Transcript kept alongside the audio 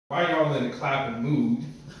While y'all in the clapping mood,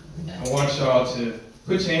 I want y'all to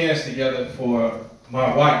put your hands together for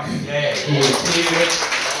my wife, who is here.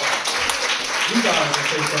 You guys can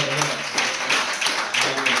say something else.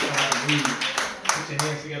 Put your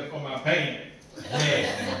hands together for my band.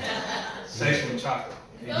 Sexual chocolate.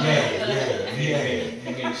 Amen.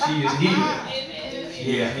 She is here.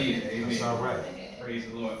 She is here. Amen. That's all right. Praise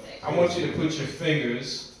the Lord. I want you to put your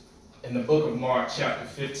fingers in the book of Mark, chapter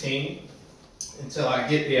 15. Until I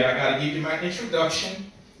get there, I got to give you my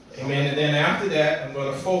introduction. Amen. And then after that, I'm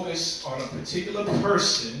going to focus on a particular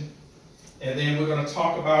person. And then we're going to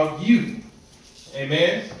talk about you.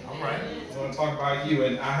 Amen. All right. We're going to talk about you.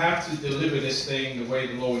 And I have to deliver this thing the way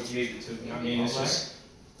the Lord gave it to me. I mean, it's just,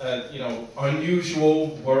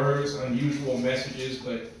 unusual words, unusual messages,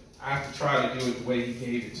 but I have to try to do it the way He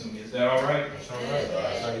gave it to me. Is that all right? That's all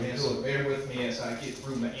right. Amen. So bear with me as I get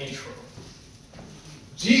through my intro.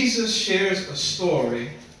 Jesus shares a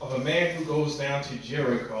story of a man who goes down to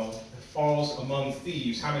Jericho and falls among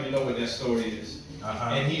thieves. How many know what that story is?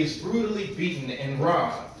 And he is brutally beaten and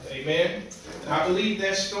robbed. Amen? And I believe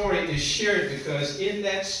that story is shared because in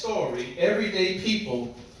that story, everyday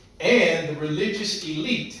people and the religious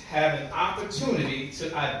elite have an opportunity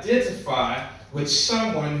to identify with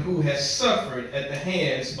someone who has suffered at the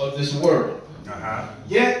hands of this world.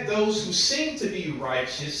 Yet those who seem to be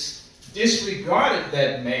righteous disregarded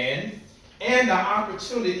that man and the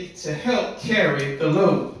opportunity to help carry the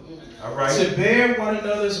load. All right. To bear one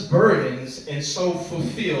another's burdens and so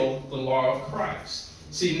fulfill the law of Christ.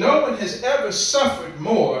 See, no one has ever suffered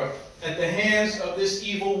more at the hands of this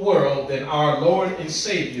evil world than our Lord and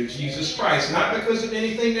Savior, Jesus Christ. Not because of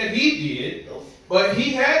anything that He did, but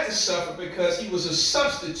He had to suffer because He was a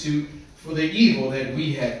substitute for the evil that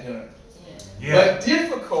we had done. But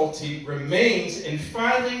difficulty remains in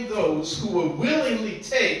finding those who will willingly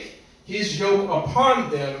take His yoke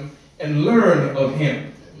upon them and learn of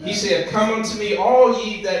Him. He said, "Come unto me, all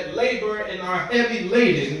ye that labor and are heavy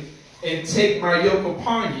laden, and take my yoke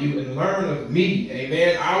upon you and learn of me."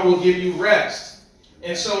 Amen. I will give you rest.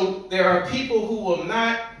 And so there are people who will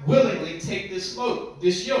not willingly take this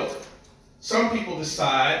yoke. Some people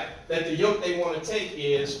decide that the yoke they want to take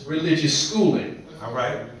is religious schooling. All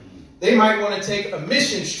right. They might want to take a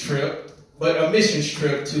missions trip, but a missions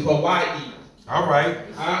trip to Hawaii. All right.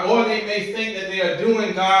 Or they may think that they are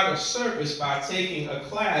doing God a service by taking a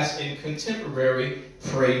class in contemporary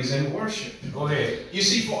praise and worship. Go ahead. You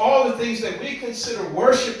see, for all the things that we consider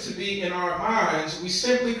worship to be in our minds, we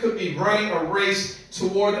simply could be running a race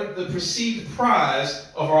toward the perceived prize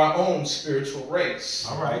of our own spiritual race.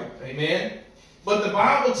 All right. Amen. But the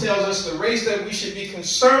Bible tells us the race that we should be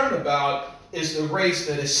concerned about is the race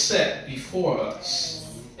that is set before us.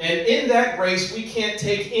 And in that race, we can't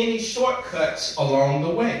take any shortcuts along the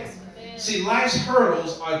way. See, life's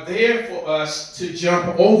hurdles are there for us to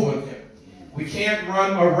jump over them. We can't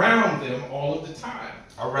run around them all of the time.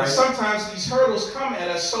 All right. And sometimes these hurdles come at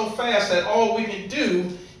us so fast that all we can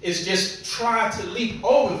do is just try to leap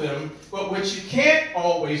over them. But what you can't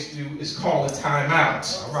always do is call a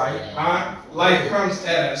timeout. All right. Life comes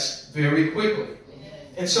at us very quickly.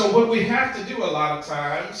 And so what we have to do a lot of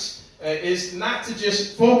times is not to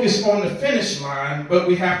just focus on the finish line, but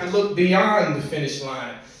we have to look beyond the finish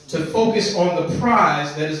line to focus on the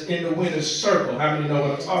prize that is in the winner's circle. How many know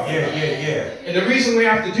what I'm talking about? And the reason we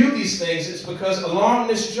have to do these things is because along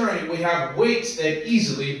this journey, we have weights that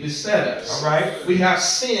easily beset us. All right. We have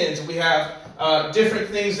sins. We have different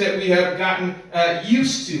things that we have gotten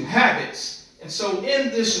used to, habits. And so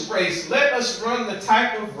in this race, let us run the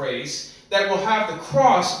type of race that will have the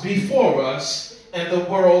cross before us and the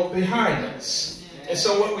world behind us. And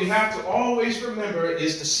so what we have to always remember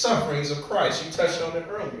is the sufferings of Christ. You touched on it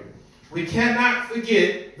earlier. We cannot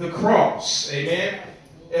forget the cross. Amen.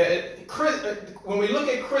 When we look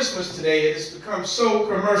at Christmas today, it has become so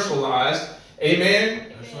commercialized.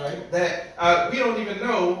 Amen. That's right. That we don't even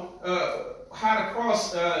know how the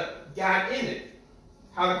cross got in it.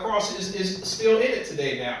 How the cross is still in it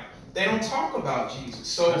today now. They don't talk about Jesus.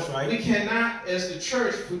 So we cannot, as the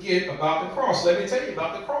church, forget about the cross. Let me tell you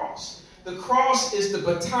about the cross. The cross is the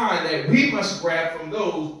baton that we must grab from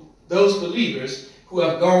those believers who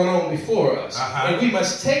have gone on before us. And we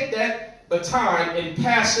must take that baton and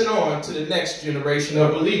pass it on to the next generation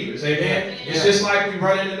of believers. Amen? It's just like we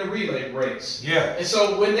run it in a relay race. And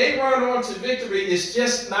so when they run on to victory, it's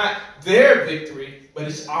just not their victory, but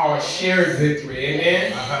it's our shared victory.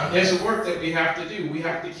 Amen? There's a work that we have to do. We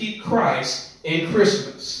have to keep Christ in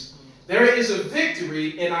Christmas. There is a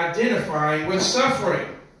victory in identifying with suffering.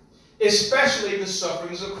 especially the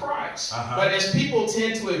sufferings of Christ. But as people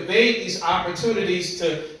tend to evade these opportunities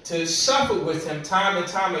to suffer with him time and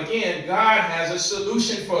time again, God has a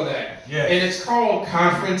solution for that. And it's called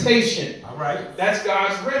confrontation. All right. That's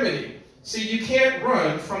God's remedy. See, you can't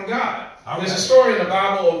run from God. There's a story in the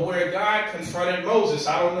Bible of where God confronted Moses.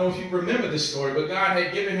 I don't know if you remember this story, but God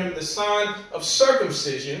had given him the sign of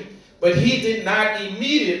circumcision, but he did not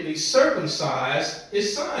immediately circumcise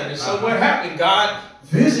his son. And so what happened? God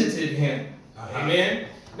visited him. Amen.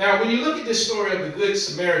 Now, when you look at this story of the Good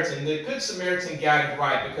Samaritan got it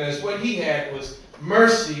right, because what he had was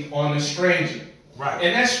mercy on a stranger. Right.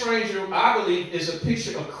 And that stranger, I believe, is a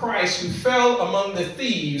picture of Christ who fell among the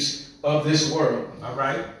thieves of this world. All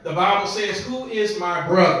right. The Bible says, who is my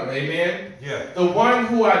brother? Amen. Yeah. The one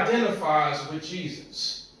who identifies with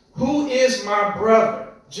Jesus. Who is my brother?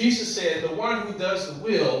 Jesus said, the one who does the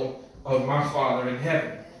will of my Father in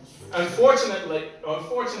heaven. Unfortunately,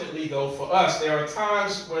 though, for us, there are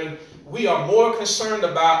times when we are more concerned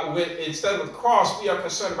about, instead of cross, we are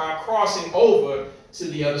concerned about crossing over to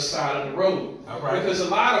the other side of the road. Right. Because a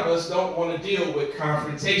lot of us don't want to deal with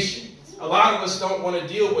confrontation. A lot of us don't want to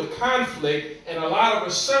deal with conflict, and a lot of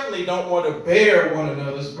us certainly don't want to bear one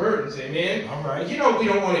another's burdens. Amen? All right. You know, we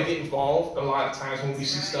don't want to get involved a lot of times when we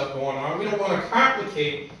see stuff going on. We don't want to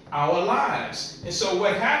complicate our lives. And so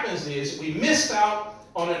what happens is we missed out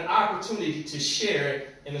on an opportunity to share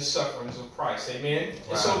in the sufferings of Christ. Amen?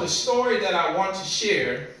 Wow. And so the story that I want to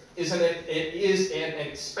share is an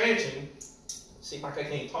expansion, see if I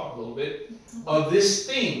can't talk a little bit, of this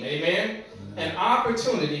theme. Amen? An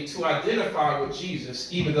opportunity to identify with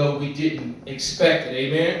Jesus even though we didn't expect it.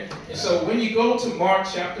 Amen? And so when you go to Mark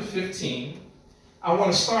chapter 15, I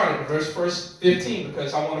want to start at verse 15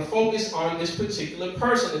 because I want to focus on this particular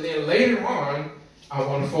person. And then later on, I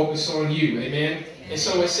want to focus on you. Amen? And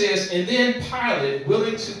so it says, and then Pilate,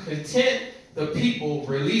 willing to content the people,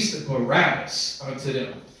 released Barabbas unto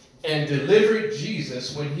them and delivered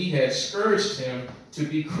Jesus when he had scourged him to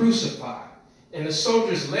be crucified. And the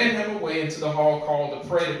soldiers led him away into the hall called the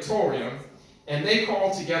Praetorium, and they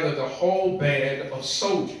called together the whole band of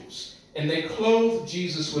soldiers. And they clothed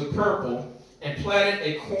Jesus with purple and planted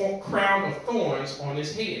a crown of thorns on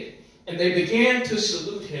his head. And they began to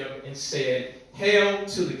salute him and said, Hail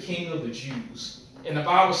to the King of the Jews. And the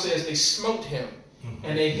Bible says they smote him,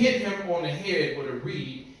 and they hit him on the head with a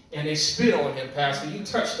reed, and they spit on him, Pastor. You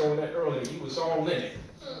touched on that earlier. You was all in it.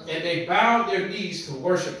 And they bowed their knees to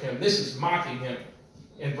worship him. This is mocking him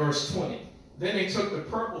in verse 20. Then they took the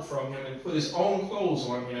purple from him and put his own clothes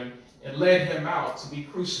on him and led him out to be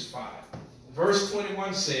crucified. Verse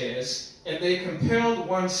 21 says, and they compelled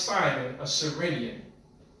one Simon, a Cyrenian,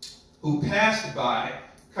 who passed by,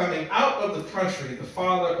 coming out of the country, the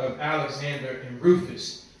father of Alexander and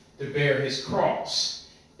Rufus, to bear his cross.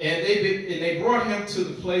 And they brought him to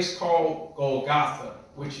the place called Golgotha,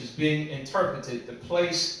 which is being interpreted the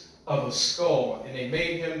place of a skull. And they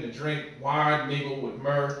made him to drink wine mingled with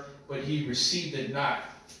myrrh, but he received it not.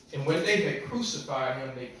 And when they had crucified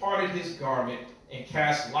him, they parted his garment and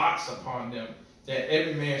cast lots upon them, that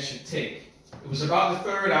every man should take. It was about the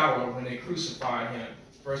third hour when they crucified him.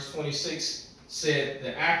 Verse 26 said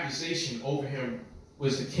the accusation over him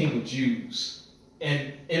was the King of Jews.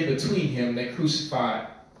 And in between him, they crucified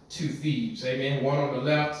two thieves. Amen. One on the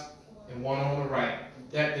left and one on the right.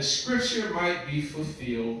 That the scripture might be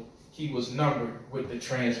fulfilled, he was numbered with the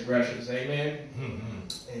transgressors. Amen.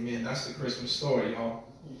 Mm-hmm. Amen. That's the Christmas story, y'all.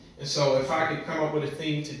 And so if I could come up with a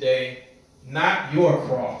theme today, not your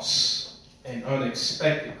cross, an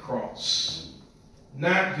unexpected cross.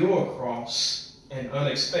 Not your cross, an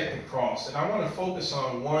unexpected cross. And I want to focus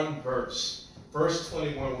on one verse. Verse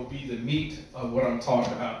 21 will be the meat of what I'm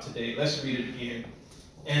talking about today. Let's read it again.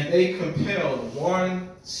 And they compelled one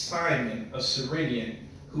Simon, a Cyrenian,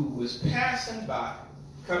 who was passing by,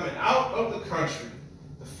 coming out of the country,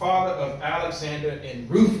 the father of Alexander and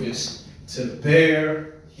Rufus, to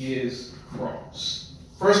bear his cross.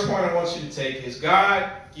 First point I want you to take is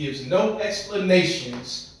God gives no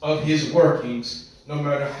explanations of his workings, no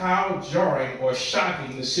matter how jarring or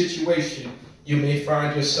shocking the situation you may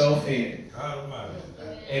find yourself in.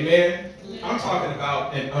 Amen. I'm talking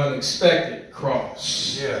about an unexpected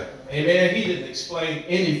cross. Yeah. Amen. He didn't explain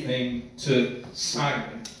anything to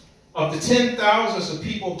Simon. Of the 10,000s of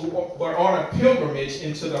people who were on a pilgrimage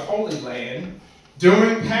into the Holy Land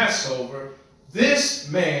during Passover, this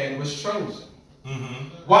man was chosen. Mm-hmm.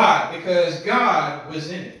 Why? Because God was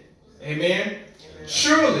in it. Amen.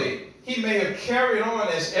 Surely he may have carried on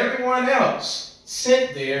as everyone else,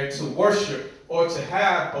 sent there to worship or to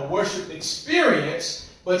have a worship experience,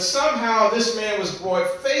 but somehow this man was brought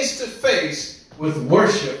face to face with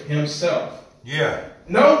worship himself. Yeah.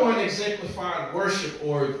 No one exemplified worship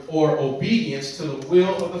or obedience to the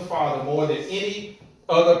will of the Father more than any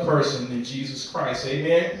other person than Jesus Christ.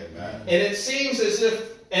 Amen? Amen. And it seems as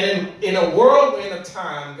if, and in a whirlwind of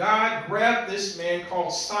time, God grabbed this man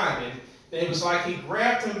called Simon. And it was like he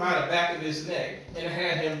grabbed him by the back of his neck and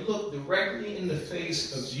had him look directly in the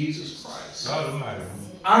face of Jesus Christ.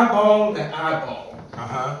 Eyeball to eyeball.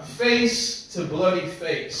 Face to bloody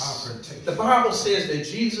face. The Bible says that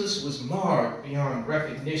Jesus was marred beyond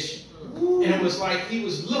recognition. And it was like he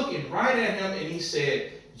was looking right at him and he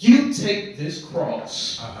said, you take this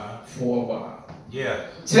cross for a while. Yeah.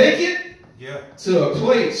 Take it to a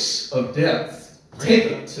place of death. Take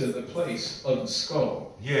it to the place of the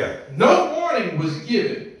skull. Yeah. No warning was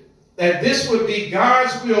given that this would be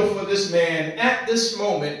God's will for this man at this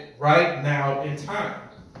moment right now in time.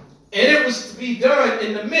 And it was to be done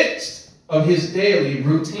in the midst of his daily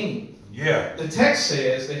routine. Yeah. The text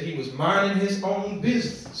says that he was minding his own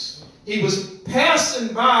business. He was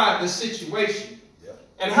passing by the situation. Yeah.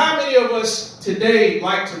 And how many of us today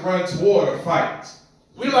like to run toward a fight?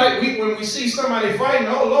 When we see somebody fighting,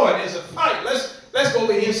 oh Lord, there's a fight. Let's go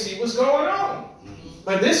over here and see what's going on.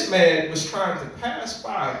 But this man was trying to pass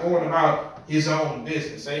by, going about his own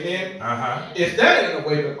business. Amen? If that ain't a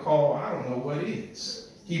wake-up call, I don't know what is.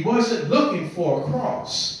 He wasn't looking for a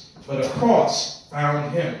cross, but a cross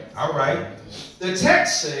found him. All right. The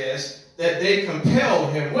text says that they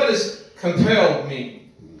compelled him. What does compelled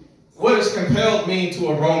mean? What does compelled mean to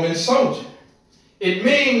a Roman soldier? It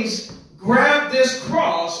means grab this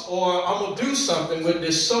cross or I'm going to do something with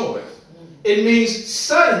this sword. It means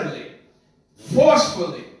suddenly,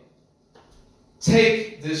 forcefully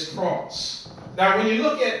take this cross. Now, when you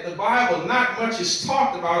look at the Bible, not much is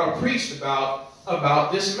talked about or preached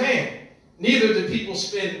about this man. Neither do people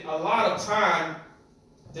spend a lot of time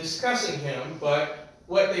discussing him, but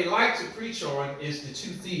what they like to preach on is the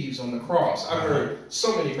two thieves on the cross. I've heard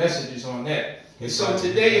so many messages on that. And so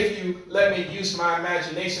today, if you let me use my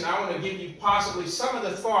imagination, I want to give you possibly some of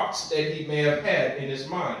the thoughts that he may have had in his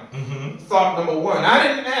mind. Thought number one, I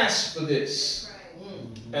didn't ask for this.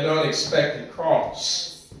 An unexpected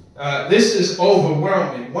cross. This is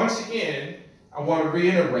overwhelming. Once again, I want to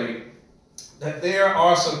reiterate that there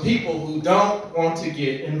are some people who don't want to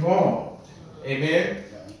get involved. Amen?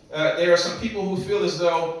 There are some people who feel as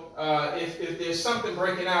though if there's something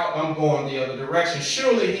breaking out, I'm going the other direction.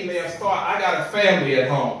 Surely he may have thought, I got a family at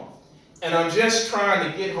home. And I'm just trying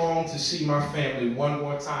to get home to see my family one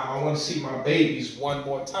more time. I want to see my babies one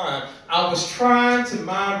more time. I was trying to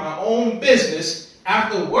mind my own business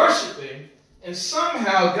after worshiping, and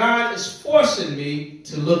somehow God is forcing me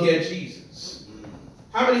to look at Jesus.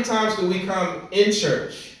 How many times do we come in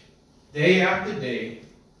church, day after day,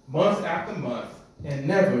 month after month, and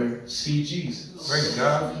never see Jesus? Praise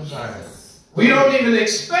God. We don't even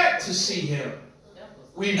expect to see him.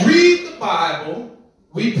 We read the Bible,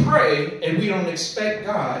 we pray, and we don't expect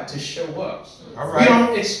God to show up. All right. We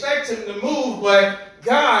don't expect him to move, but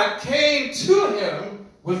God came to him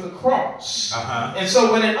with the cross. And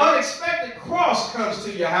so when an unexpected cross comes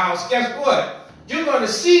to your house, guess what? You're going to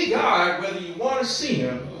see God whether you want to see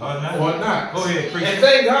him or not. Go ahead, preach. And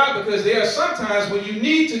thank God, because there are some times when you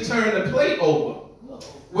need to turn the plate over,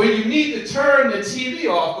 when you need to turn the TV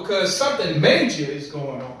off because something major is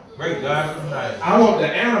going on. Great God. I want the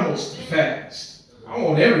animals to fast. I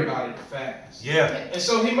want everybody to fast. Yeah. And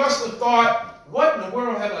so he must have thought, what in the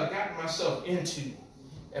world have I gotten myself into?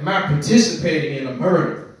 Am I participating in a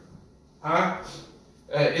murder?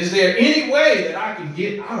 Is there any way that I can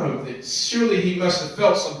get out of this? Surely he must have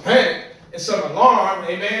felt some panic and some alarm.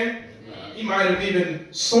 Amen. He might have even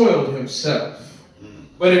soiled himself.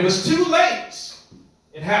 But it was too late.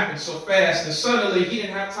 It happened so fast, and suddenly he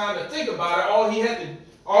didn't have time to think about it.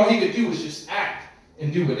 All he could do was just act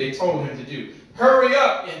and do what they told him to do. Hurry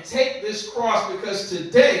up and take this cross, because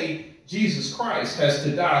today Jesus Christ has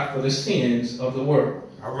to die for the sins of the world.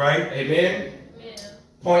 All right. Amen.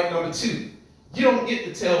 Point number two. You don't get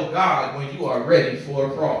to tell God when you are ready for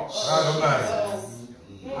a cross.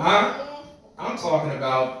 I'm talking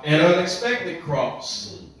about an unexpected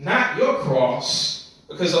cross, not your cross.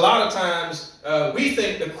 Because a lot of times we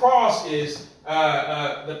think the cross is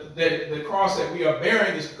the cross that we are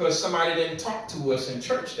bearing is because somebody didn't talk to us in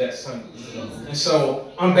church that Sunday. And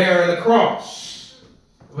so I'm bearing the cross.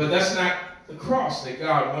 But that's not the cross that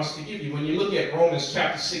God wants to give you. When you look at Romans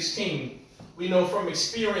chapter 16, we know from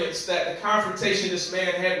experience that the confrontation this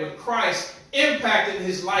man had with Christ impacted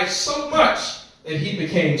his life so much that he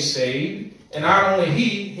became saved. And not only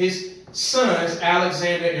he, his sons,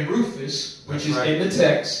 Alexander and Rufus, which is in the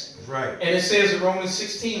text, Right. And it says in Romans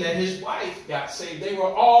 16 that his wife got saved. They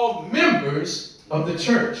were all members of the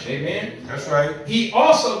church. Amen? That's right. He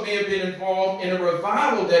also may have been involved in a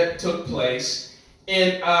revival that took place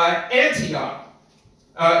in Antioch.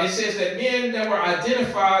 It says that men that were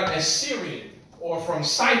identified as Syrian or from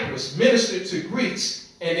Cyprus ministered to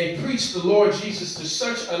Greeks, and they preached the Lord Jesus to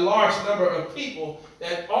such a large number of people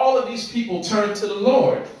that all of these people turned to the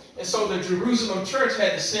Lord. And so the Jerusalem church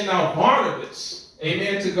had to send out Barnabas,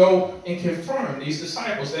 amen, to go and confirm these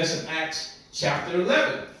disciples. That's in Acts chapter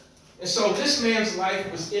 11. And so this man's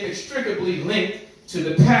life was inextricably linked to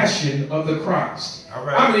the passion of the Christ. All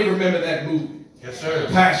right. How many remember that movie? Yes, sir.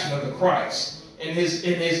 The Passion of the Christ. And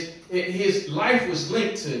his life was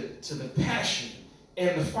linked to the passion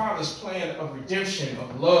and the Father's plan of redemption,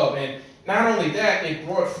 of love. And not only that, it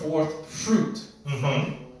brought forth fruit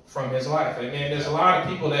from his life. Amen. There's a lot of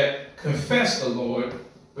people that confess the Lord,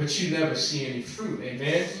 but you never see any fruit.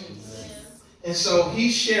 Amen. And so he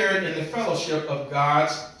shared in the fellowship of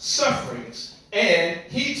God's sufferings. And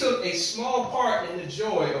he took a small part in the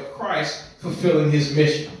joy of Christ fulfilling his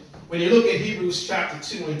mission. When you look at Hebrews chapter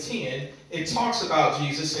 2 and 10, it talks about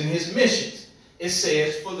Jesus and his missions. It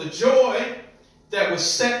says, for the joy that was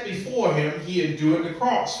set before him, he endured the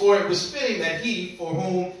cross. For it was fitting that he, for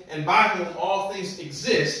whom and by whom all things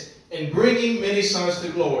exist, in bringing many sons to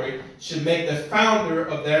glory, should make the founder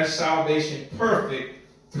of their salvation perfect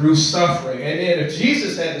through suffering. Amen. If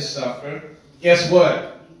Jesus had to suffer, guess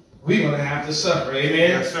what? We're going to have to suffer.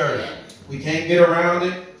 Amen. Yes, sir. We can't get around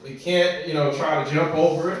it. We can't, try to jump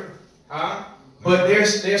over it. But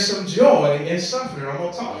there's some joy in suffering. I'm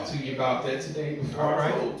going to talk to you about that today before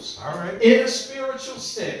I close. All right. In a spiritual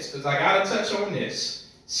sense, because I got to touch on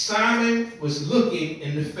this, Simon was looking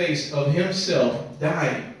in the face of himself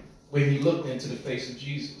dying when he looked into the face of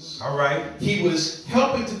Jesus. All right. He was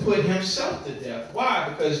helping to put himself to death. Why?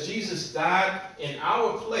 Because Jesus died in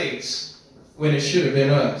our place when it should have been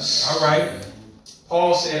us. All right.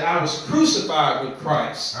 Paul said, I was crucified with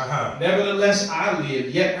Christ. Uh-huh. Nevertheless, I live,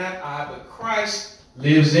 yet not I, but Christ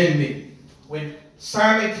lives in me. When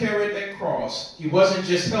Simon carried that cross, he wasn't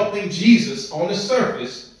just helping Jesus on the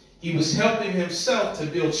surface. He was helping himself to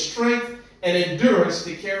build strength and endurance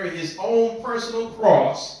to carry his own personal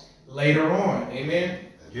cross later on. Amen?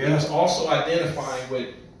 Yeah. He was also identifying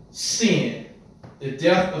with sin, the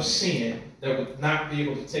death of sin that would not be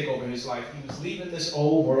able to take over his life. He was leaving this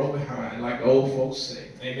old world behind, like the old folks say.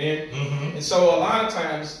 Amen? And so a lot of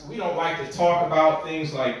times, we don't like to talk about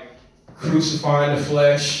things like crucifying the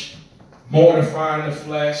flesh, mortifying the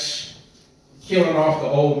flesh, killing off the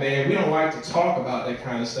old man. We don't like to talk about that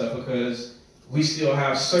kind of stuff because we still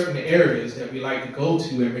have certain areas that we like to go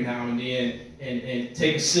to every now and then and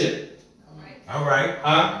take a sip. All right.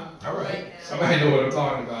 Huh? All right. Somebody know what I'm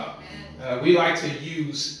talking about. We like to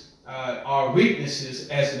use our weaknesses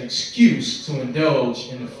as an excuse to indulge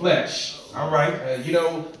in the flesh. All right.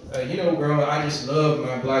 Girl, I just love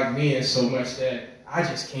my black men so much that I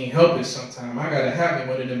just can't help it sometimes. I gotta have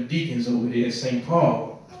me one of them deacons over there at St.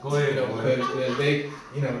 Paul. Go ahead. Because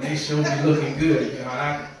they sure be looking good.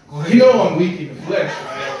 I'm weak in the flesh,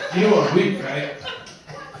 right? I'm weak, right?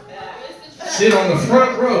 Sit on the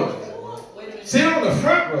front row. Sit on the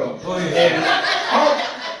front row. Go ahead. And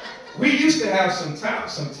we used to have some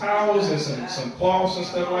towels and some cloths and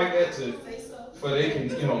stuff like that for they can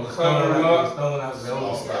cover them up.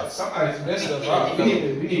 Somebody threw that stuff out. We need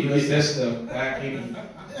to get that stuff back in.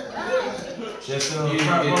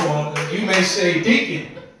 You may say,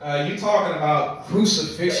 Deacon, you talking about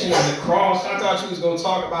crucifixion and the cross? I thought you was going to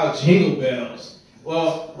talk about jingle bells.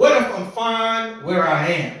 Well, what if I'm fine where I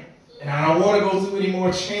am and I don't want to go through any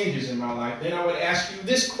more changes in my life? Then I would ask you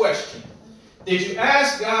this question. Did you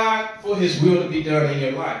ask God for his will to be done in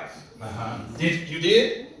your life? You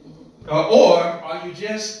did? Or are you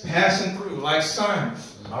just passing through like Simon?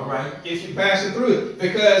 All right. If you're passing through it.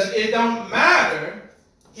 Because it don't matter.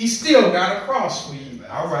 He still got a cross for you.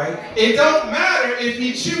 All right. It don't matter if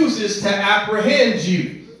he chooses to apprehend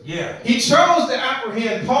you. Yeah. He chose to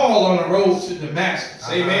apprehend Paul on the road to Damascus.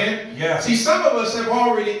 Amen? Yeah. See, some of us have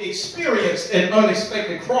already experienced an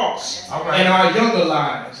unexpected cross in our younger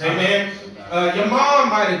lives. Amen? Your mom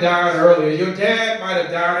might have died earlier. Your dad might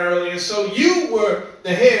have died earlier. So you were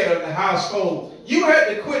the head of the household. You had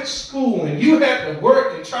to quit school and you had to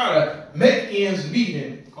work and try to make ends meet.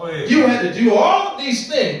 And you had to do all of these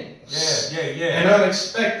things. And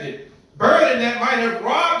unexpected. Burden that might have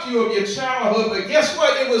robbed you of your childhood. But guess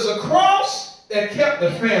what? It was a cross that kept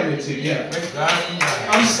the family together.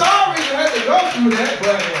 I'm sorry you had to go through that,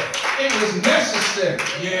 but it was necessary.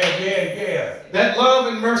 Yeah. That love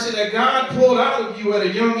and mercy that God pulled out of you at a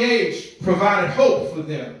young age provided hope for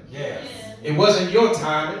them. Yes. It wasn't your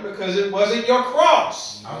timing because it wasn't your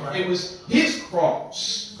cross. Right. It was his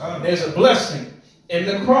cross. There's a blessing in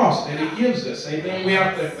the cross that he gives us. Amen. We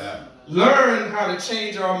have to learn how to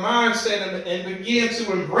change our mindset and begin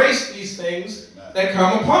to embrace these things that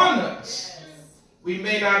come upon us. We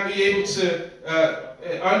may not be able to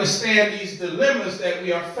understand these dilemmas that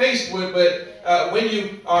we are faced with, but when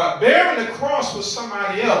you are bearing the cross with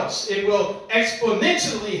somebody else, it will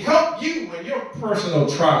exponentially help you when your personal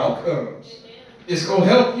trial comes. It's going to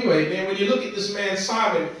help you, amen. When you look at this man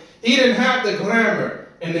Simon, he didn't have the glamour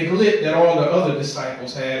and the glitz that all the other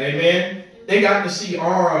disciples had, amen. They got to see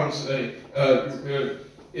arms,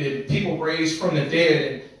 people raised from the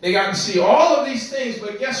dead, and they got to see all of these things,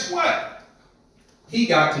 but guess what? He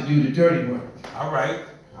got to do the dirty work. All right.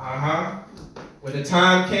 When the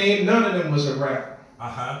time came, none of them was around.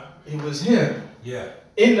 It was him. Yeah.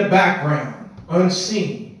 In the background,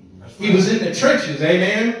 unseen. Right. He was in the trenches,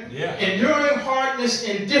 amen? Yeah. Enduring hardness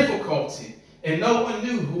and difficulty. And no one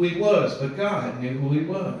knew who he was, but God knew who he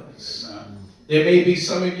was. There may be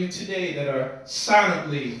some of you today that are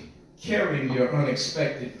silently carrying your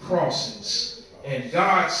unexpected crosses. And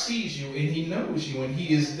God sees you and he knows you and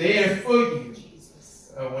he is there for you.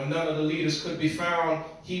 When none of the leaders could be found,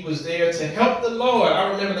 he was there to help the Lord.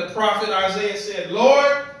 I remember the prophet Isaiah said,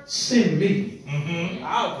 Lord, send me.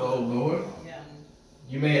 I'll go, Lord. Yeah.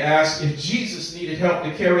 You may ask, if Jesus needed help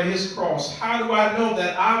to carry his cross, how do I know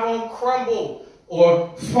that I won't crumble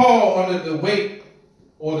or fall under the weight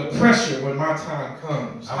or the pressure when my time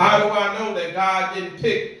comes? How do I know that God didn't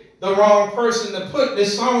pick the wrong person to put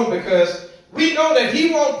this on? Because we know that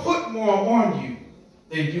he won't put more on you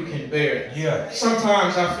than you can bear. Yeah.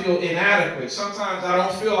 Sometimes I feel inadequate. Sometimes I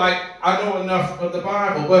don't feel like I know enough of the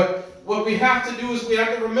Bible. But what we have to do is we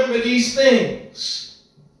have to remember these things.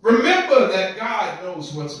 Remember that God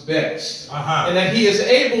knows what's best. And that he is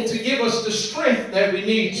able to give us the strength that we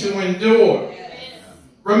need to endure.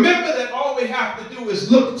 Remember that all we have to do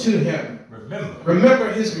is look to him.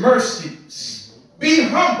 Remember his mercies. Be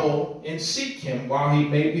humble and seek him while he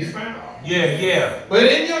may be found. Yeah. But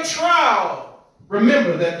in your trial,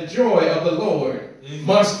 remember that the joy of the Lord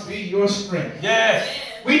must be your strength. Yes.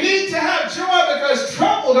 We need to have joy because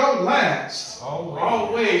trouble don't last.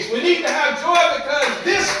 Always. We need to have joy because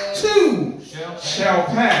this too shall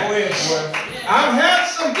pass. I've had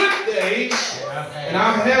some good days and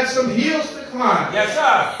I've had some hills to climb. Yes,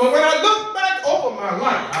 sir. But when I look back over my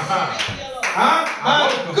life,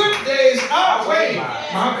 my good days outweigh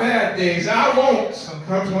my bad days. I won't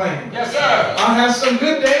complain. Yes, sir. I'll have some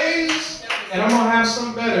good days and I'm going to have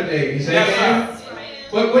some better days. Amen.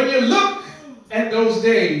 But when you look at those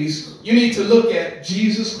days, you need to look at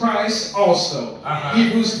Jesus Christ also.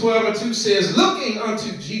 Hebrews 12:2 says, looking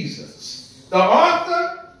unto Jesus, the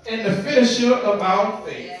author and the finisher of our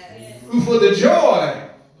faith, who for the joy,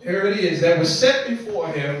 here it is, that was set before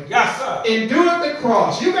him, endured the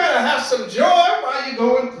cross. You got to have some joy while you're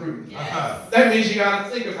going through. That means you got to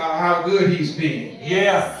think about how good he's been.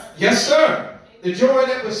 Yes, sir. The joy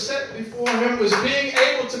that was set before him was being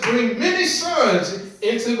able to bring many sons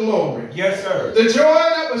into glory. Yes, sir. The joy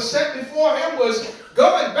that was set before him was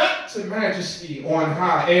going back to majesty on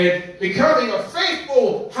high and becoming a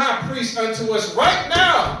faithful high priest unto us right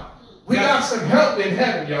now. We got some help in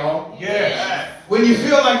heaven, y'all. Yeah. When you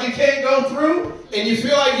feel like you can't go through and you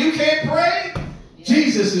feel like you can't pray,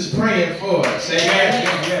 Jesus is praying for us. Amen.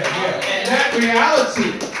 And that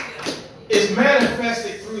reality is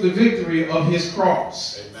manifested through the victory of his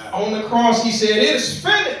cross. Amen. On the cross, he said, it is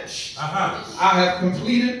finished. I have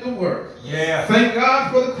completed the work. Thank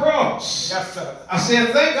God for the cross. Yes, sir. I said,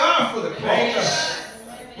 thank God for the cross.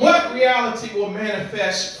 What reality will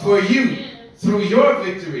manifest for you through your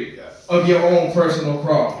victory of your own personal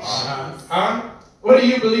cross? What do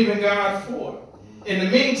you believe in God for? In the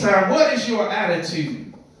meantime, what is your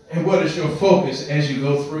attitude and what is your focus as you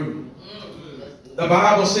go through? The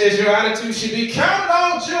Bible says your attitude should be count it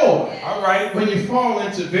all joy. When you fall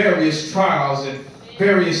into various trials and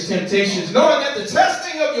various temptations, knowing that the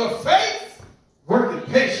testing of your faith worketh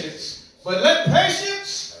patience. But let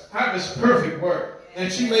patience have its perfect work,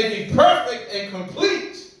 that you may be perfect and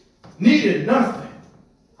complete, needing nothing.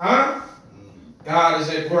 God is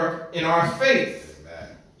at work in our faith.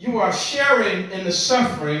 You are sharing in the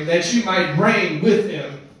suffering that you might reign with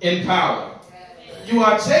him in power. You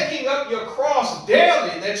are taking up your cross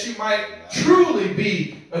daily that you might truly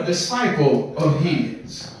be a disciple of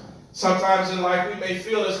his. Sometimes in life we may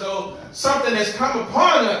feel as though something has come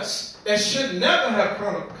upon us that should never have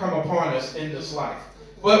come upon us in this life.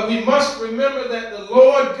 But we must remember that the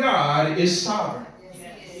Lord God is sovereign.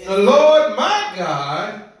 The Lord my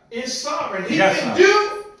God is sovereign. He can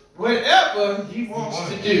do whatever he wants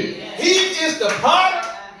to do. He is the potter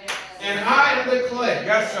and I am the clay.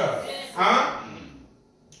 Yes, sir.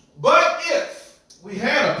 But if we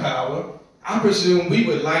had a power, I presume we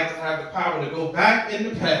would like to have the power to go back in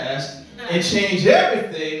the past and change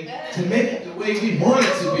everything to make it the way we want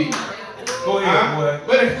it to be. Go ahead, boy.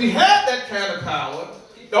 But if we had that kind of power,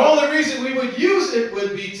 the only reason we would use it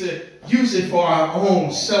would be to use it for our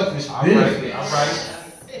own selfish benefits.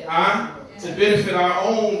 To benefit our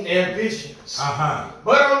own ambitions.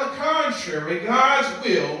 But on the contrary, God's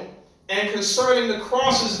will and concerning the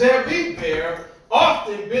crosses that we bear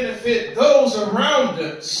often benefit those around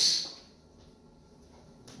us.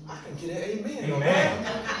 I can get an amen. Amen.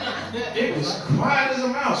 It was quiet as a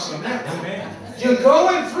mouse on that one. Amen. You're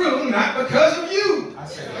going through not because of you.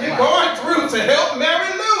 You're going through to help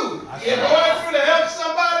Mary Lou. You're going through to help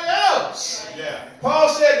somebody else. Yeah. Paul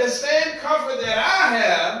said the same comfort that I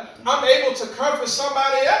have, I'm able to comfort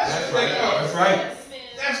somebody else. That's right.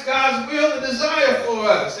 That's God's will and desire for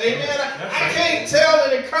us. Amen. I can't tell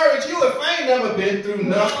and encourage you if I ain't never been through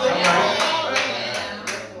nothing.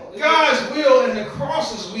 God's will and the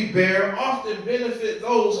crosses we bear often benefit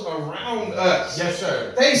those around us. Yes,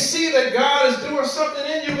 sir. They see that God is doing something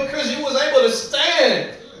in you because you was able to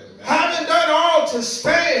stand. Having done all to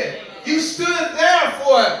stand, you stood there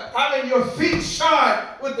for it, having your feet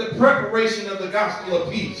shod with the preparation of the gospel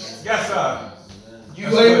of peace. Yes, sir.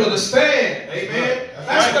 You were able to stand. Amen.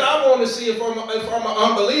 That's what I want to see if I'm an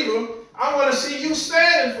unbeliever. I want to see you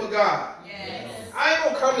standing for God. I ain't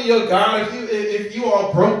gonna come to your God if you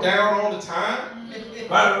all broke down all the time.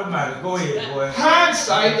 Go ahead, boy.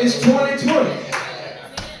 Hindsight is 2020. If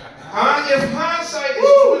hindsight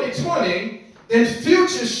is 2020, then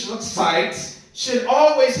future sights should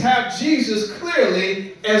always have Jesus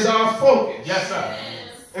clearly as our focus. Yes, sir.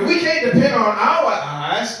 And we can't depend on our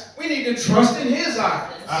eyes. We need to trust in his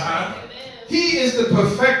eyes. He is the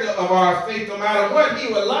perfecter of our faith, no matter what he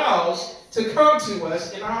allows to come to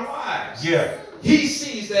us in our lives. Yeah. He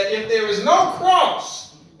sees that if there is no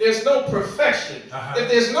cross, there's no perfection. If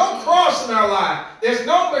there's no cross in our life, there's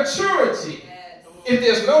no maturity. If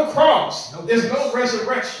there's no cross, there's no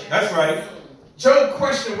resurrection. That's right. Job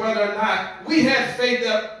questioned whether or not we had faith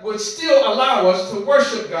that would still allow us to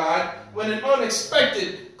worship God when an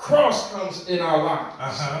unexpected cross comes in our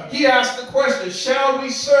lives. He asked the question, shall we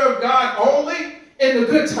serve God only in the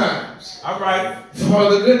good times? All right. For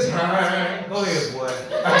the good times. Go ahead, boy.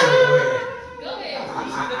 Go ahead.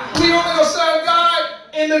 We only gonna serve God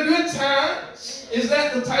in the good times. Is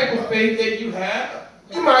that the type of faith that you have?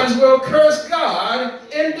 You might as well curse God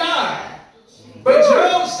and die. But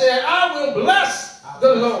Job said, I will bless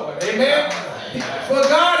the Lord. Amen. For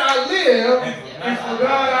God I live, and for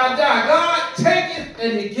God I die. God taketh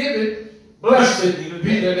and he giveth. Blessed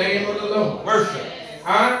be the name of the Lord. Worship.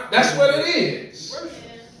 That's what it is.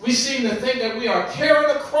 We seem to think that we are carrying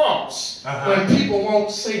a cross when people won't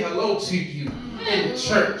say hello to you in the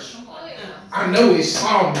church. I know he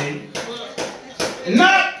saw me.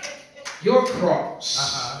 Not your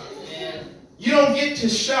cross. You don't get to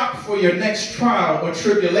shop for your next trial or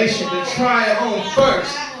tribulation to try it on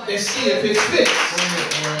first and see if it fits.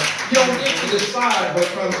 You don't get to decide what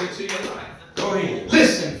comes into your life. Go ahead.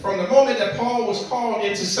 Listen, from the moment that Paul was called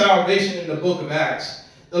into salvation in the book of Acts,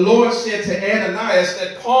 the Lord said to Ananias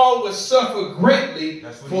that Paul would suffer greatly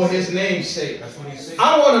for his name's sake. That's what he said.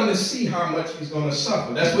 I want him to see how much he's going to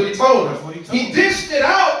suffer. That's what he told him. He dished it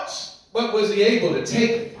out, but was he able to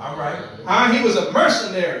take it? All right. He was a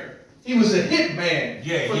mercenary. He was a hitman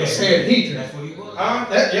for the Sanhedrin. That's what he was.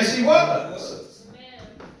 Yes, he was.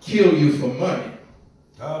 Kill you for money.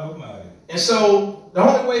 God Almighty. And so the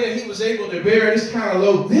only way that he was able to bear this kind of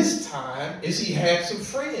load this time is he had some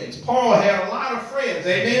friends. Paul had a lot of friends,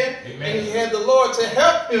 amen? And he had the Lord to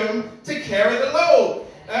help him to carry the load.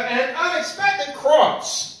 An unexpected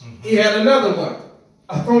cross. He had another one,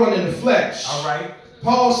 a thorn in the flesh. All right.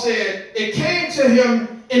 Paul said it came to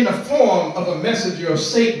him in the form of a messenger of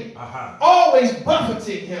Satan, always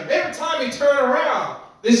buffeting him. Every time he turned around,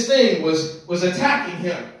 this thing was attacking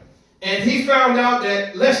him. And he found out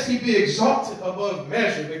that lest he be exalted above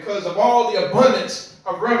measure because of all the abundance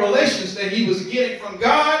of revelations that he was getting from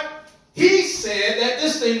God, he said that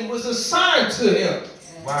this thing was assigned to him.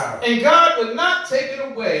 Wow. And God would not take it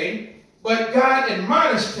away, but God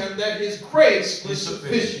admonished him that his grace was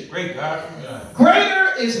sufficient. Great God.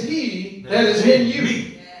 Greater is he that is in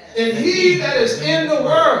you than he that is in the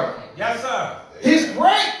world. Yes, sir. His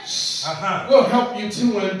grace grace will help you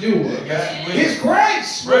to endure. His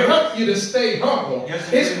grace will help you to stay humble.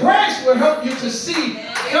 His grace will help you to see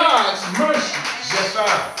God's mercy. Yes,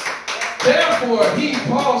 sir. Therefore,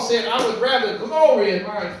 Paul said, I would rather glory in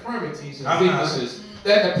my infirmities and weaknesses,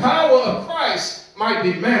 that the power of Christ might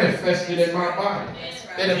be manifested in my body,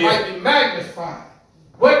 that it might be magnified.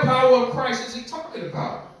 What power of Christ is he talking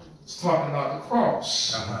about? He's talking about the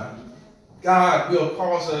cross. God will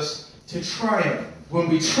cause us to triumph when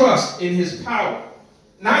we trust in his power.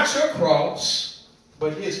 Not your cross,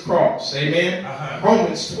 but his cross. Amen?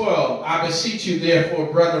 Romans 12, I beseech you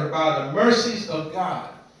therefore, brethren, by the mercies of God,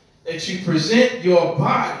 that you present your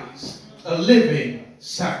bodies a living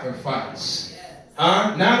sacrifice.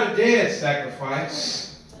 Not a dead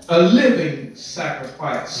sacrifice, a living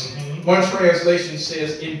sacrifice. One translation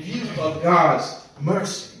says, in view of God's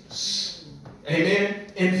mercies. Amen.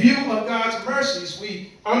 In view of God's mercies,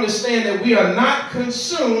 we understand that we are not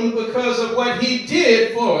consumed because of what he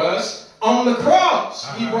did for us on the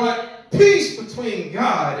cross. He brought peace between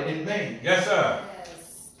God and man. Yes, sir.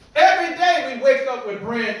 Every day we wake up with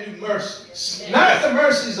brand new mercies. Not the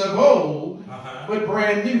mercies of old, but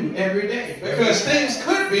brand new every day. Because things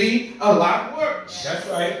could be a lot worse. That's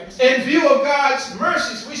right. In view of God's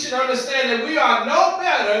mercies, we should understand that we are no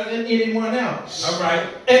better than anyone else. All right.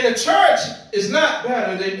 And the church is not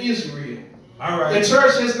better than Israel. All right. The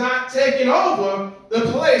church has not taken over the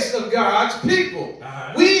place of God's people.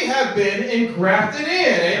 We have been engrafted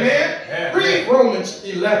in. Amen? Read Romans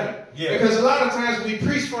 11. Because a lot of times we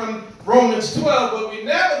preach from Romans 12, but we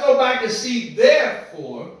never go back and see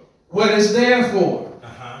therefore what is therefore.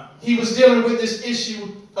 He was dealing with this issue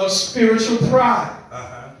of spiritual pride.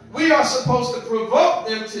 We are supposed to provoke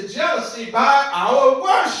them to jealousy by our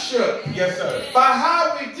worship. Yes, sir. By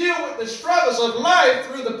how we deal with the struggles of life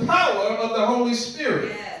through the power of the Holy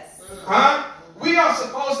Spirit. Yes. We are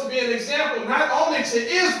supposed to be an example not only to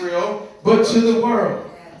Israel, but to the world.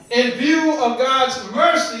 In view of God's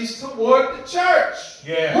mercies toward the church.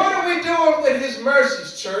 What are we doing with his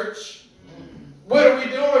mercies, church? What are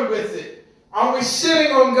we doing with it? Are we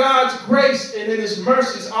sitting on God's grace and in his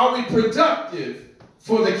mercies? Are we productive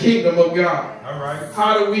for the kingdom of God? All right.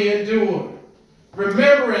 How do we endure?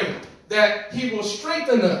 Remembering that he will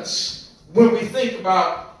strengthen us when we think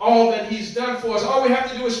about all that he's done for us. All we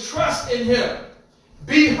have to do is trust in him.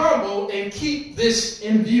 Be humble and keep this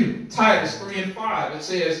in view. Titus 3 and 5, it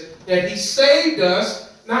says that he saved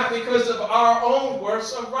us not because of our own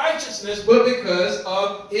works of righteousness, but because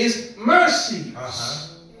of his mercies.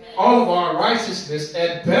 All of our righteousness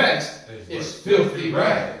at best is filthy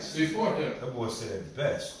rags before him. That boy said at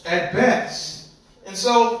best. At best. And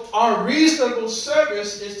so our reasonable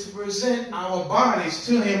service is to present our bodies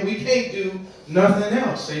to him. We can't do nothing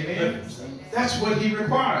else. Amen. That's what he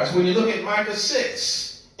requires. When you look at Micah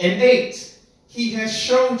 6 and 8, he has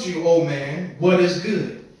showed you, O man, what is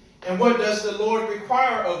good. And what does the Lord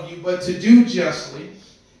require of you but to do justly,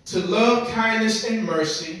 to love kindness and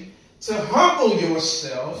mercy, to humble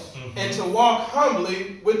yourself, and to walk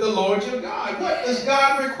humbly with the Lord your God. What does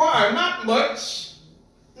God require? Not much.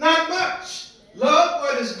 Not much. Love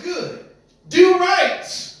what is good. Do right.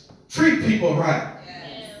 Treat people right.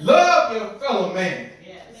 Love your fellow man.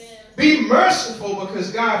 Be merciful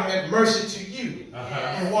because God had mercy to you.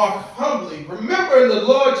 And walk humbly. Remember the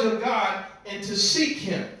Lord your God and to seek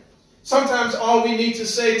him. Sometimes all we need to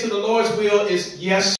say to the Lord's will is yes.